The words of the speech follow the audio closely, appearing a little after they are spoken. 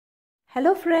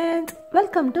Hello friends,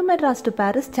 welcome to Madras to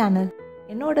Paris channel.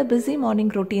 என்னோட busy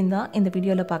morning routine தான் இந்த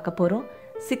வீடியோவில் பார்க்க போகிறோம்.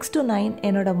 6 to 9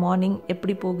 என்னோட மார்னிங்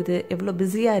எப்படி போகுது, எவ்வளோ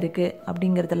பிஸியாக இருக்குது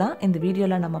அப்படிங்கிறதெல்லாம் இந்த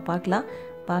வீடியோவில் நம்ம பார்க்கலாம்.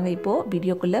 வாங்க இப்போது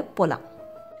வீடியோக்குள்ளே போகலாம்.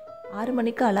 6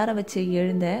 மணிக்கு அலாரம் வச்சு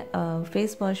எழுந்தேன்.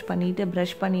 ஃபேஸ் வாஷ் பண்ணிவிட்டு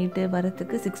ப்ரஷ் பண்ணிவிட்டு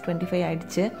வரத்துக்கு 6:25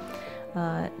 ஆகிடுச்சு.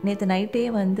 நேற்று நைட்டே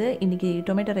இன்றைக்கி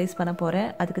டொமேட்டோ ரைஸ் பண்ண போகிறேன்.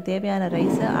 அதுக்கு தேவையான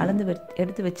ரைஸை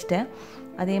எடுத்து வச்சுட்டேன்.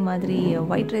 அதே மாதிரி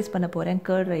ஒயிட் ரைஸ் பண்ண போகிறேன்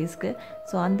கர்ட் ரைஸ்க்கு.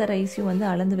 ஸோ அந்த ரைஸையும்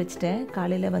அளந்து வச்சுட்டேன்.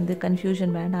 காலையில்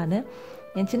கன்ஃபியூஷன் வேண்டான்னு.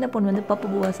 என் சின்ன பொண்ணு பப்பு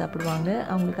பூவா சாப்பிடுவாங்க,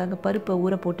 அவங்களுக்காக பருப்பை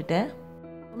ஊற போட்டுட்டேன்.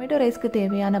 டொமேட்டோ ரைஸ்க்கு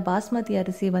தேவையான பாஸ்மதி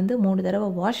அரிசி 3 தடவை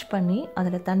வாஷ் பண்ணி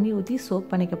அதில் தண்ணி ஊற்றி சோக்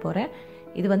பண்ணிக்க போகிறேன்.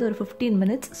 இது ஒரு 15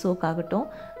 minutes சோக் ஆகட்டும்.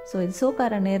 ஸோ இது சோக்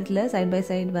ஆகிற நேரத்தில் சைட் பை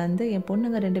சைடு என்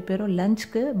பொண்ணுங்க 2 பேரும்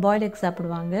லஞ்சுக்கு பாயில் எக்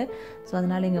சாப்பிடுவாங்க. ஸோ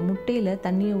அதனால் எங்கள் முட்டையில்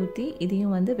தண்ணியை ஊற்றி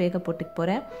இதையும் வேக போட்டுக்க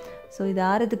போகிறேன். ஸோ இது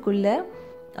ஆறதுக்குள்ளே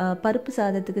பருப்பு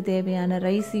சாதத்துக்கு தேவையான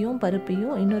ரைஸையும்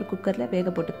பருப்பையும் இன்னொரு குக்கரில் வேக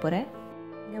போட்டுக்க போகிறேன்.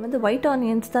 இங்கே ஒயிட்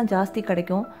ஆனியன்ஸ் தான் ஜாஸ்தி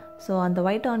கிடைக்கும். ஸோ அந்த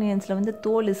ஒயிட் ஆனியன்ஸில்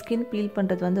தோல் ஸ்கின் பீல்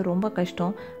பண்ணுறது ரொம்ப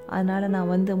கஷ்டம். அதனால் நான்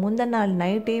முந்தின நாள்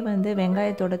நைட்டே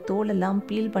வெங்காயத்தோட தோலெல்லாம்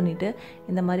பீல் பண்ணிவிட்டு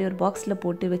இந்த மாதிரி ஒரு பாக்ஸில்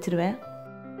போட்டு வச்சுருவேன்.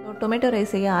 டொமேட்டோ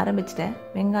ரைஸ் செய்ய ஆரம்பிச்சிட்டேன்.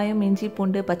 வெங்காயம், இஞ்சி,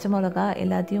 பூண்டு, பச்சை மிளகா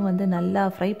எல்லாத்தையும் நல்லா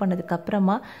ஃப்ரை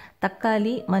பண்ணதுக்கப்புறமா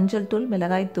தக்காளி, மஞ்சள் தூள்,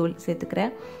 மிளகாய் தூள்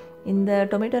சேர்த்துக்கிறேன். இந்த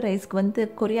டொமேட்டோ ரைஸ்க்கு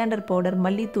கொரியாண்டர் பவுடர்,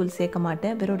 மல்லித்தூள் சேர்க்க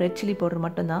மாட்டேன். வெறும் ரெட் சில்லி பவுடர்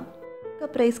மட்டும்தான்.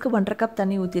 கப் ரைஸ்க்கு 1.5 கப்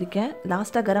தண்ணி ஊற்றிருக்கேன்.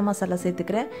 லாஸ்ட்டாக கரம் மசாலா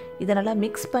சேர்த்துக்கிறேன். இதை நல்லா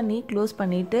மிக்ஸ் பண்ணி க்ளோஸ்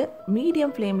பண்ணிவிட்டு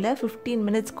மீடியம் ஃப்ளேமில் 15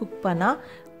 minutes குக் பண்ணால்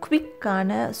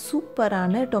குவிக்கான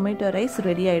சூப்பரான டொமேட்டோ ரைஸ்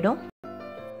ரெடி ஆகிடும்.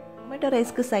 டொமேட்டோ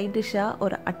ரைஸ்க்கு சைட் டிஷ்ஷாக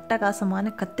ஒரு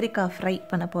அட்டகாசமான கத்திரிக்காய் ஃப்ரை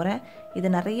பண்ண போகிறேன். இது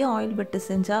நிறைய ஆயில் விட்டு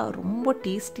செஞ்சால் ரொம்ப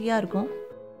டேஸ்டியாக இருக்கும்.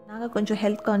 நாங்கள் கொஞ்சம்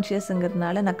ஹெல்த்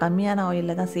கான்ஷியஸுங்கிறதுனால நான் கம்மியான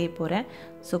ஆயிலில் தான் செய்ய போகிறேன்.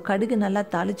 ஸோ கடுகு நல்லா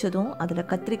தாளித்ததும் அதில்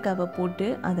கத்திரிக்காவை போட்டு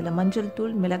அதில் மஞ்சள்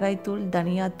தூள், மிளகாய் தூள்,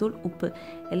 தனியாத்தூள், உப்பு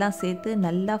எல்லாம் சேர்த்து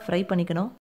நல்லா ஃப்ரை பண்ணிக்கணும்.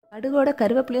 கடுகோட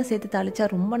கருவேப்பிலையும் சேர்த்து தாளித்தா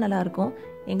ரொம்ப நல்லாயிருக்கும்.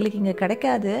 எங்களுக்கு இங்கே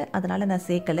கிடைக்காது, அதனால் நான்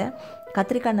சேர்க்கலை.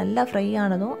 கத்திரிக்காய் நல்லா ஃப்ரை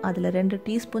ஆனதும் அதில் 2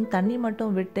 டீஸ்பூன் தண்ணி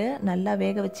மட்டும் விட்டு நல்லா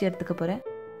வேக வச்சு எடுத்துக்க போகிறேன்.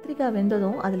 கத்திரிக்காய்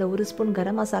வெந்ததும் அதில் 1 ஸ்பூன்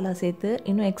கரம் மசாலா சேர்த்து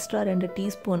இன்னும் எக்ஸ்ட்ரா 2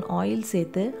 டீஸ்பூன் ஆயில்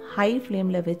சேர்த்து ஹை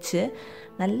ஃப்ளேமில் வச்சு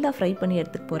நல்லா ஃப்ரை பண்ணி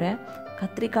எடுத்துக்க போகிறேன்.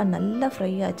 கத்திரிக்காய் நல்லா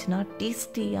ஃப்ரை ஆச்சுன்னா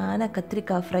டேஸ்டியான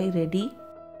கத்திரிக்காய் ஃப்ரை ரெடி.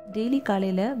 டெய்லி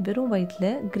காலையில் வெறும்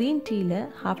வயிற்றில் க்ரீன் டீயில்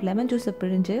ஹாஃப் லெமன் ஜூஸை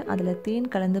பிழிஞ்சு அதில்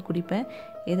தேன் கலந்து குடிப்பேன்.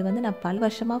 இது நான் பல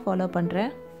வருஷமாக ஃபாலோ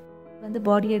பண்ணுறேன்.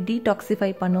 பாடியை டீடாக்சிஃபை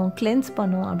பண்ணும், கிளென்ஸ்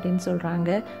பண்ணும் அப்படின்னு சொல்கிறாங்க.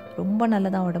 ரொம்ப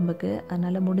நல்லதான் உடம்புக்கு.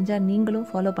 அதனால் முடிஞ்சால் நீங்களும்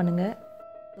ஃபாலோ பண்ணுங்கள்.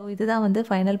 ஸோ இதுதான்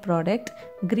ஃபைனல் ப்ராடக்ட்.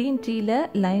 க்ரீன் டீயில்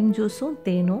லைம் ஜூஸும்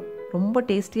தேனும் ரொம்ப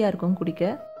டேஸ்டியாக இருக்கும் குடிக்க.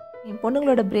 என்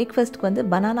பொண்ணுங்களோட பிரேக்ஃபாஸ்ட்டுக்கு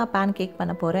பனானா பேன் கேக்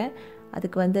பண்ண போகிறேன்.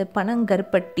 அதுக்கு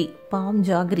பனங்கருப்பட்டி, பாம்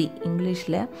ஜாகரி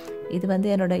இங்கிலீஷில். இது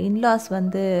என்னோட இன்லாஸ்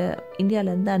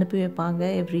இந்தியாவிலேருந்து அனுப்பி வைப்பாங்க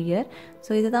எவ்ரி இயர்.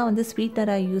 ஸோ இதை தான்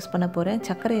ஸ்வீட்டராக யூஸ் பண்ண போகிறேன்.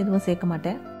 சர்க்கரை எதுவும் சேர்க்க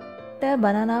மாட்டேன்.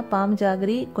 பனானா, பாம்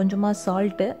ஜாகரி, கொஞ்சமாக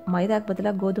சால்ட்டு, மைதாக்கு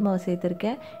பதிலாக கோதுமாவை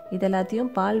சேர்த்துருக்கேன். இது எல்லாத்தையும்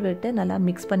பால் விட்டு நல்லா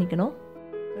மிக்ஸ் பண்ணிக்கணும்.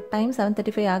 டைம்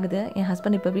 7:35 ஆகுது. என்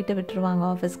ஹஸ்பண்ட் இப்போ வீட்டை விட்டுருவாங்க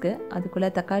ஆஃபீஸ்க்கு. அதுக்குள்ளே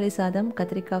தக்காளி சாதம்,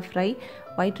 கத்திரிக்காய் ஃப்ரை,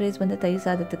 ஒயிட் ரைஸ் தயிர்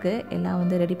சாதத்துக்கு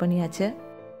எல்லாம் ரெடி பண்ணியாச்சு.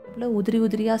 இவ்வளோ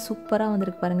உதிரியாக சூப்பராக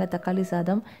வந்திருக்கு பாருங்கள் தக்காளி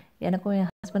சாதம். எனக்கும் என்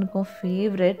ஹஸ்பண்டுக்கும்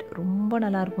ஃபேவரெட். ரொம்ப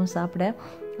நல்லாயிருக்கும் சாப்பிட.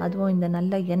 அதுவும் இந்த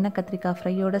நல்ல எண்ணெய் கத்திரிக்காய்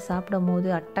ஃப்ரையோடு சாப்பிடும் போது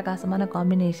அட்டகாசமான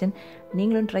காம்பினேஷன்.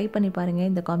 நீங்களும் ட்ரை பண்ணி பாருங்கள்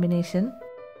இந்த காம்பினேஷன்.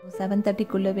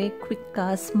 7:30க்குள்ளவே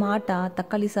குவிக்காக ஸ்மார்ட்டாக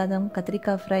தக்காளி சாதம்,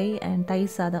 கத்திரிக்காய் ஃப்ரை அண்ட்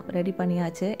தயிர் சாதம் ரெடி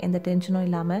பண்ணியாச்சு. எந்த டென்ஷனும்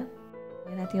இல்லாமல்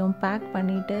எல்லாத்தையும் பேக்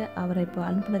பண்ணிவிட்டு அவரை இப்போ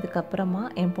அனுப்புனதுக்கப்புறமா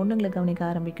என் பொண்ணுங்களை கவனிக்க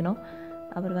ஆரம்பிக்கணும்.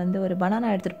 அவர் ஒரு பனானா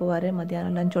எடுத்துகிட்டு போவார்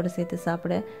மத்தியானம் லஞ்சோடு சேர்த்து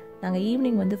சாப்பிட. நாங்கள்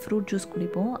ஈவினிங் ஃப்ரூட் ஜூஸ்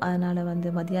குடிப்போம். அதனால்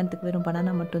மத்தியானத்துக்கு வெறும்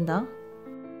பனானா மட்டும்தான்.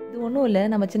 இது ஒன்றும் இல்லை,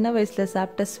 நம்ம சின்ன வயசில்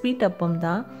சாப்பிட்ட ஸ்வீட் அப்பம்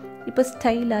தான் இப்போ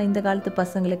ஸ்டைலாக இந்த காலத்து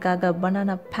பசங்களுக்காக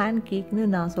பனானா பேன் கேக்னு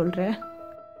நான் சொல்கிறேன்.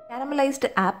 கேரமலைஸ்டு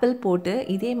ஆப்பிள் போட்டு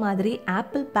இதே மாதிரி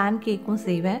ஆப்பிள் பேன் கேக்கும்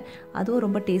செய்வேன். அதுவும்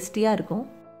ரொம்ப டேஸ்டியாக இருக்கும்.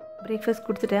 பிரேக்ஃபாஸ்ட்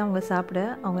கொடுத்துட்டேன் அவங்க சாப்பிட.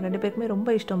 அவங்க 2 பேருக்குமே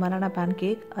ரொம்ப இஷ்டம் பனானா பேன்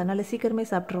கேக். அதனால் சீக்கிரமே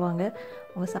சாப்பிட்ருவாங்க.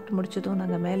 அவங்க சாப்பிட்டு முடிச்சதும்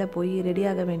நாங்கள் மேலே போய்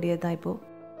ரெடியாக வேண்டியது தான். இப்போது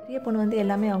பெரிய பொண்ணு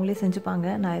எல்லாமே அவங்களே செஞ்சுப்பாங்க.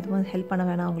 நான் எதுவும் ஹெல்ப் பண்ண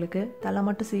வேணாம். அவங்களுக்கு தலை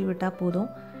மட்டும் சீவி விட்டால்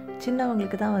போதும்.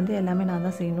 சின்னவங்களுக்கு தான் எல்லாமே நான்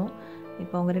தான் செய்யணும்.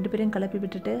 இப்போ அவங்க 2 பேரையும் கிளப்பி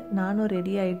விட்டுட்டு நானும்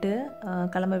ரெடி ஆகிட்டு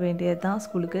கிளம்ப வேண்டியது தான்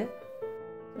ஸ்கூலுக்கு.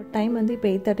 டைம் இப்போ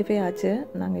 8:35 ஆச்சு.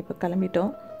 நாங்கள் இப்போ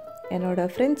கிளம்பிட்டோம்.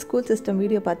 என்னோடய ஃப்ரெண்ட்ஸ் ஸ்கூல் சிஸ்டம்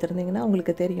வீடியோ பார்த்துருந்தீங்கன்னா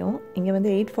உங்களுக்கு தெரியும். இங்கே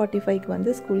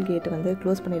 8:45க்கு ஸ்கூல் கேட்டு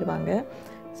க்ளோஸ் பண்ணிடுவாங்க.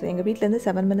 ஸோ எங்கள் வீட்டிலேருந்து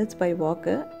 7 minutes பை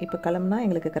வாக்கு. இப்போ கிளம்புனா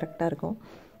எங்களுக்கு கரெக்டாக இருக்கும்.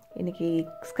 இன்றைக்கி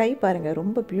ஸ்கை பாருங்கள்,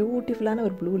 ரொம்ப பியூட்டிஃபுல்லான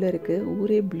ஒரு ப்ளூவில் இருக்குது.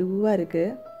 ஊரே ப்ளூவாக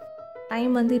இருக்குது.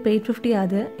 டைம் வந்து இப்போ 8:50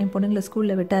 ஆகுது. என் பொண்ணுங்களை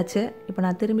ஸ்கூலில் விட்டாச்சு. இப்போ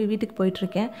நான் திரும்பி வீட்டுக்கு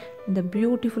போயிட்டுருக்கேன். இந்த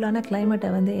பியூட்டிஃபுல்லான கிளைமேட்டை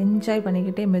வந்து என்ஜாய்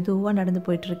பண்ணிக்கிட்டே மெதுவாக நடந்து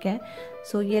போயிட்டுருக்கேன்.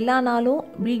 ஸோ எல்லா நாளும்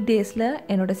வீக் டேஸில்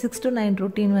என்னோடய 6 to 9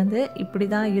 ரொட்டீன் வந்து இப்படி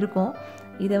தான் இருக்கும்.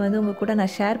 இதை வந்து உங்கள் கூட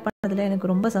நான் ஷேர் பண்ணதில்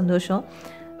எனக்கு ரொம்ப சந்தோஷம்.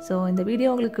 ஸோ இந்த வீடியோ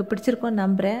உங்களுக்கு பிடிச்சிருக்கோன்னு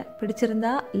நம்புகிறேன்.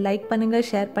 பிடிச்சிருந்தா லைக் பண்ணுங்கள்,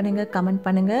 ஷேர் பண்ணுங்கள், கமெண்ட்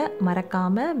பண்ணுங்கள்.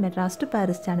 மறக்காமல் மெட்ராஸ் டு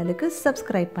பாரிஸ் சேனலுக்கு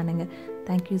சப்ஸ்கிரைப் பண்ணுங்கள்.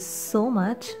 தேங்க்யூ ஸோ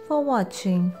மச் ஃபார்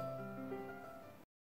வாட்சிங்.